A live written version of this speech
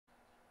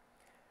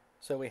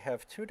So we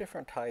have two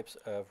different types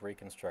of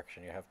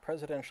Reconstruction. You have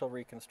presidential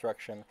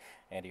Reconstruction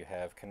and you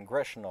have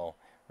congressional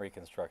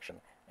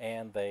Reconstruction,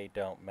 and they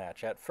don't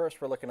match. At first,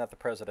 we're looking at the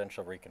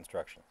presidential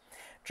Reconstruction.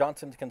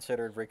 Johnson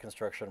considered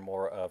Reconstruction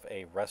more of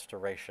a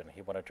restoration.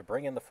 He wanted to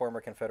bring in the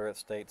former Confederate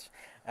states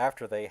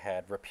after they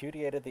had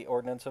repudiated the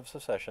Ordinance of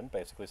Secession,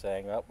 basically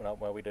saying, oh, no,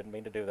 well, we didn't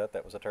mean to do that,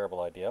 that was a terrible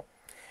idea.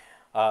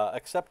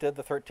 Accepted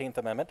the 13th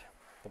Amendment,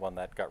 the one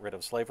that got rid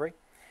of slavery,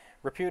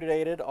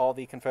 repudiated all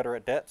the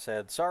Confederate debt,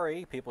 said,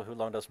 sorry, people who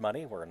loaned us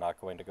money, we're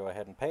not going to go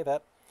ahead and pay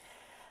that.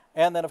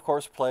 And then, of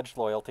course, pledged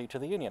loyalty to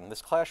the Union.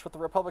 This clashed with the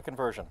Republican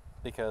version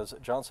because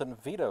Johnson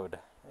vetoed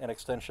an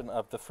extension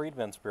of the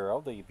Freedmen's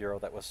Bureau, the bureau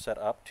that was set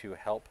up to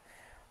help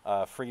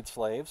freed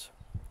slaves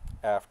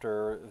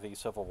after the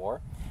Civil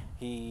War.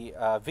 He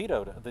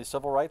vetoed the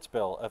Civil Rights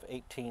Bill of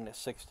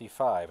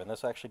 1865, and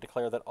this actually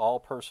declared that all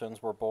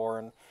persons were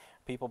born,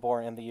 people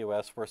born in the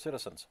U.S. were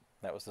citizens.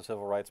 That was the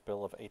Civil Rights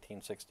Bill of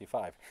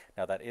 1865.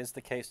 Now, that is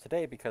the case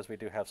today because we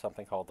do have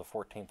something called the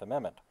 14th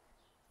Amendment.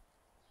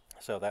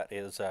 So that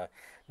is a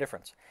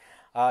difference.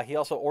 He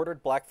also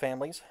ordered black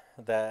families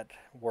that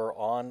were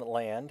on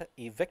land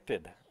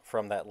evicted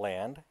from that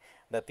land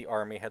that the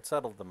Army had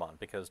settled them on,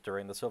 because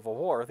during the Civil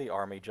War, the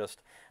Army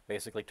just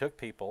basically took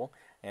people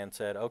and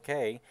said,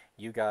 okay,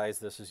 you guys,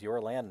 this is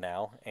your land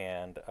now,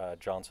 and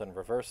Johnson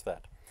reversed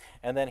that.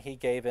 And then he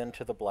gave in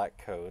to the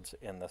black codes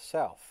in the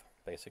South,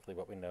 basically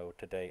what we know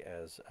today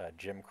as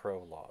Jim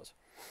Crow laws.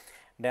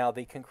 Now,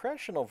 the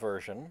congressional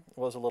version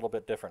was a little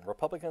bit different.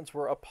 Republicans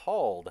were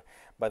appalled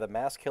by the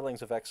mass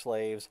killings of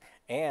ex-slaves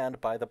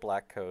and by the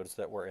black codes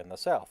that were in the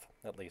South,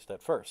 at least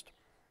at first.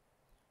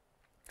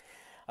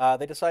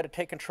 They decided to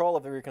take control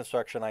of the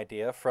Reconstruction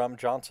idea from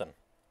Johnson.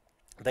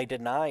 They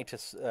denied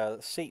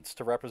seats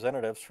to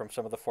representatives from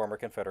some of the former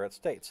Confederate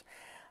states.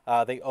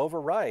 They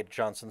override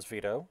Johnson's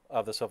veto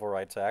of the Civil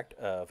Rights Act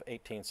of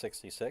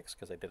 1866,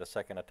 because they did a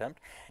second attempt,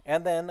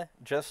 and then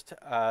just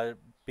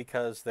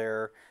because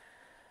their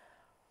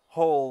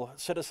whole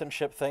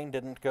citizenship thing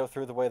didn't go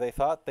through the way they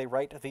thought, they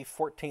write the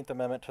 14th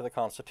Amendment to the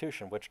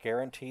Constitution, which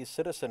guarantees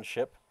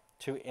citizenship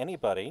to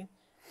anybody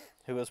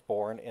who is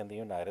born in the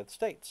United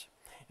States.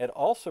 It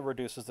also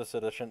reduces the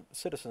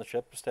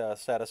citizenship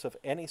status of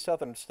any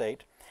southern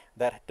state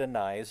that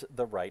denies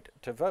the right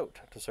to vote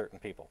to certain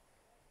people.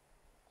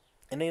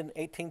 And in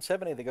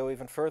 1870, they go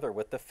even further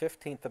with the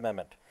 15th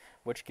Amendment,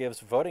 which gives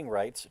voting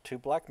rights to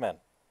black men.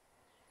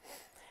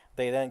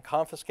 They then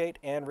confiscate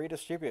and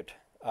redistribute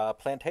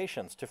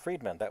plantations to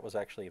freedmen. That was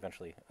actually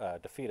eventually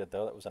defeated,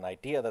 though. That was an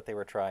idea that they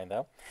were trying,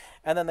 though.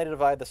 And then they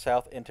divide the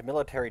South into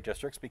military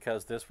districts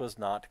because this was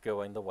not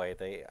going the way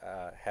they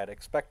had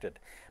expected.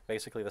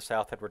 Basically, the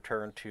South had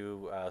returned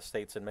to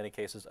states, in many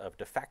cases, of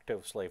de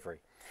facto slavery,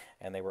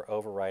 and they were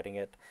overriding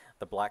it.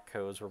 The black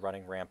codes were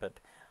running rampant.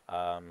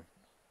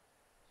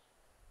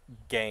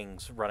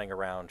 Gangs running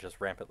around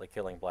just rampantly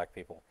killing black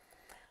people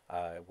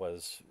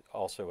was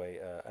also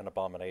an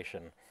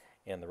abomination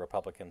in the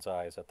Republicans'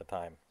 eyes at the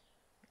time.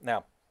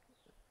 Now,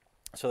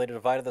 so they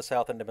divided the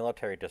South into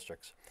military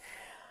districts.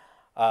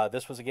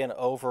 This was, again,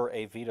 over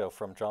a veto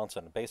from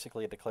Johnson.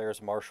 Basically, it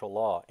declares martial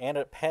law, and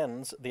it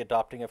pens the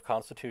adopting of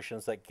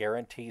constitutions that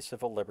guarantee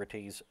civil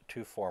liberties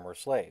to former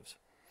slaves.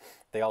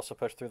 They also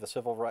pushed through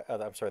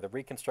the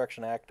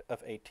Reconstruction Act of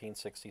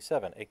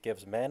 1867. It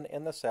gives men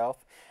in the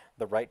South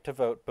the right to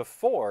vote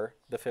before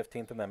the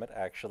 15th Amendment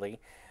actually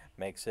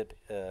makes it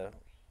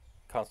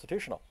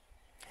constitutional.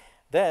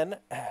 Then,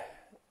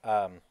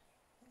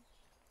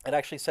 it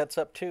actually sets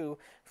up, too,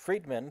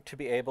 freedmen to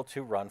be able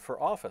to run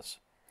for office.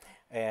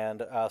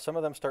 And some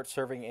of them start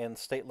serving in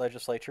state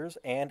legislatures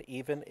and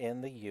even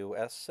in the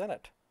U.S.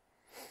 Senate.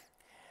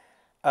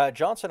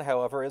 Johnson,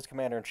 however, is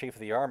commander-in-chief of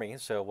the Army,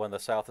 so when the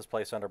South is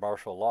placed under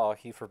martial law,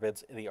 he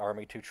forbids the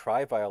Army to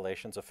try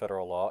violations of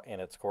federal law in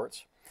its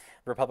courts.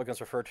 The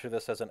Republicans refer to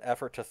this as an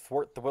effort to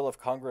thwart the will of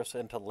Congress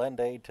and to lend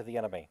aid to the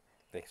enemy.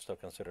 They still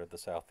considered the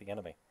South the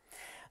enemy.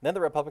 And then the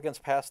Republicans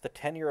passed the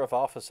Tenure of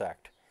Office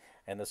Act,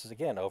 and this is,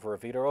 again, over a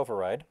veto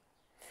override.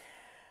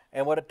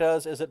 And what it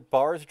does is it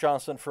bars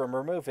Johnson from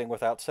removing,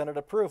 without Senate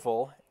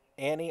approval,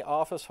 any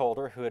office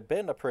holder who had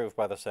been approved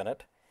by the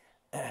Senate.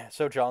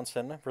 So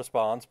Johnson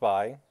responds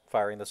by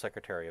firing the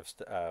Secretary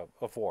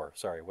of War,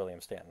 William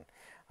Stanton,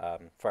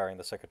 firing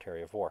the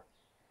Secretary of War.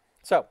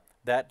 So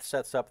that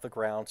sets up the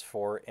grounds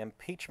for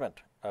impeachment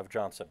of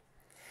Johnson.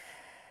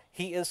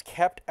 He is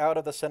kept out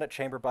of the Senate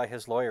chamber by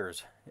his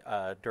lawyers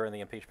during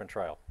the impeachment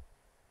trial,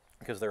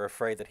 because they're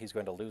afraid that he's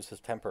going to lose his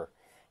temper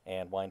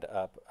and wind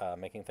up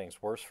making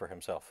things worse for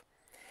himself.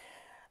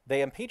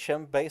 They impeach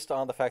him based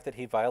on the fact that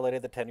he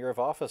violated the Tenure of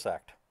Office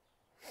Act.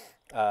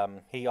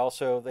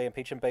 They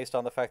impeach him based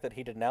on the fact that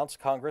he denounced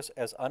Congress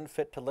as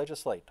unfit to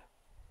legislate.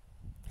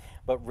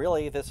 But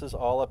really, this is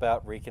all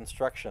about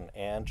Reconstruction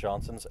and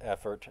Johnson's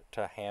effort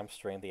to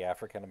hamstring the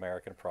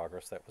African-American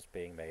progress that was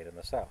being made in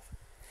the South.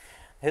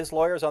 His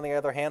lawyers, on the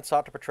other hand,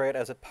 sought to portray it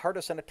as a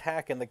partisan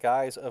attack in the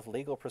guise of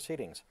legal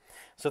proceedings.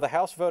 So the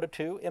House voted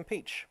to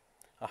impeach.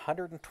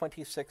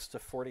 126 to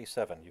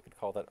 47. You could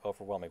call that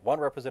overwhelming. One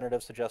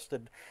representative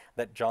suggested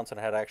that Johnson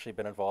had actually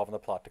been involved in the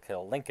plot to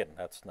kill Lincoln.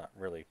 That's not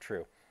really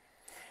true.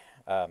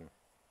 The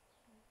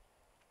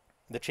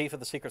chief of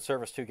the Secret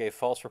Service, too, gave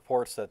false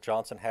reports that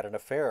Johnson had an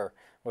affair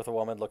with a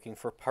woman looking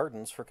for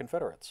pardons for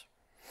Confederates.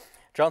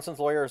 Johnson's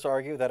lawyers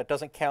argue that it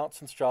doesn't count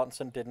since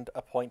Johnson didn't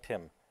appoint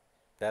him.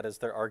 That is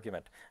their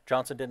argument.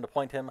 Johnson didn't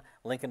appoint him,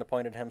 Lincoln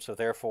appointed him, so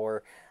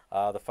therefore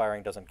the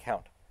firing doesn't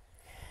count.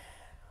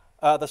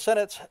 The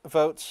Senate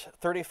votes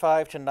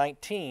 35 to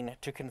 19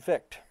 to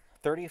convict.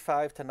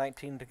 35 to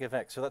 19 to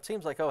convict. So that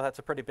seems like, oh, that's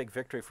a pretty big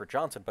victory for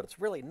Johnson, but it's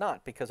really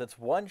not, because it's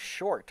one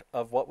short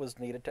of what was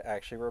needed to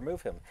actually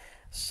remove him.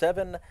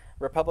 7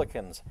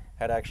 Republicans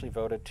had actually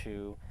voted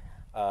to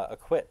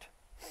acquit.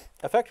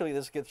 Effectively,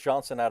 this gets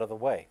Johnson out of the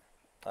way.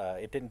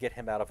 It didn't get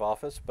him out of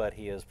office, but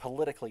he is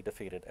politically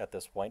defeated at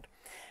this point.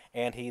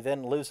 And he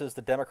then loses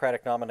the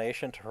Democratic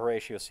nomination to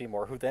Horatio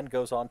Seymour, who then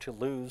goes on to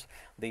lose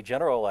the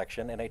general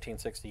election in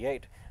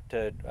 1868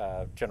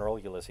 to General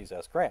Ulysses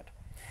S. Grant.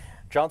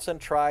 Johnson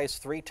tries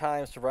 3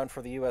 times to run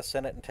for the U.S.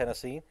 Senate in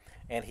Tennessee,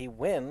 and he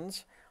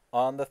wins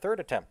on the 3rd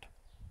attempt.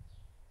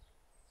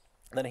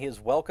 Then he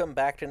is welcomed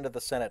back into the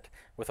Senate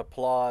with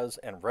applause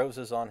and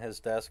roses on his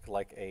desk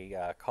like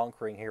a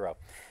conquering hero.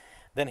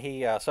 Then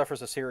he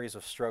suffers a series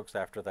of strokes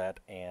after that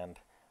and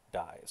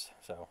dies.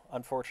 So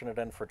unfortunate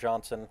end for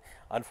Johnson,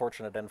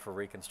 unfortunate end for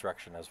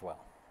Reconstruction as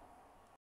well.